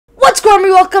What's going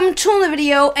on, welcome to another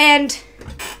video, and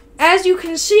as you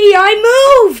can see,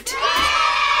 I moved!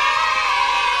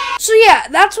 So yeah,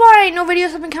 that's why no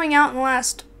videos have been coming out in the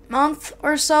last month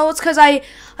or so. It's because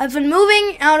I've been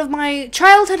moving out of my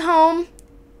childhood home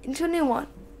into a new one.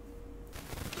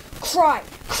 Cry,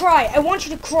 cry, I want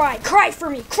you to cry. Cry for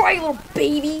me, cry, little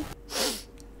baby.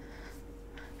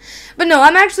 But no,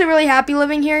 I'm actually really happy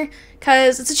living here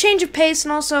because it's a change of pace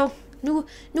and also new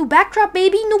backdrop,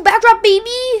 baby, new backdrop,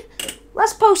 baby.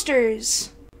 Less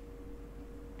posters.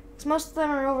 Cause most of them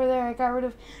are over there. I got rid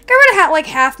of like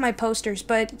half my posters,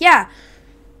 but yeah,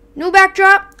 new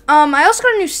backdrop. I also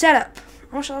got a new setup.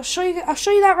 I'll show you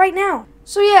that right now.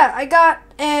 So yeah, I got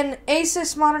an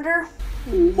Asus monitor.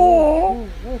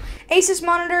 Asus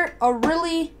monitor, a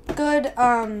really good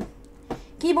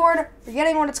keyboard.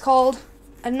 Forgetting what it's called.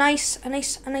 A nice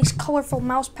colorful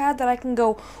mouse pad that I can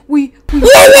go you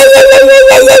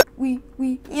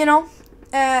know.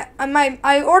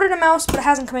 I ordered a mouse, but it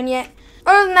hasn't come in yet.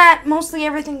 Other than that, mostly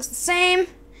everything's the same.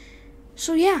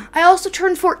 So yeah, I also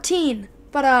turned 14,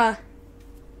 but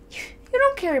you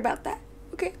don't care about that.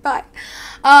 Okay, bye.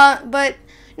 But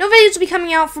no videos will be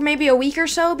coming out for maybe a week or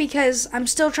so because I'm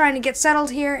still trying to get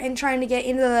settled here and trying to get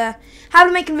into the habit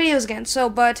of making videos again. So,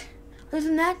 but other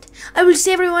than that, I will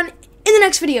see everyone in the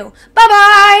next video.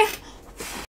 Bye-bye!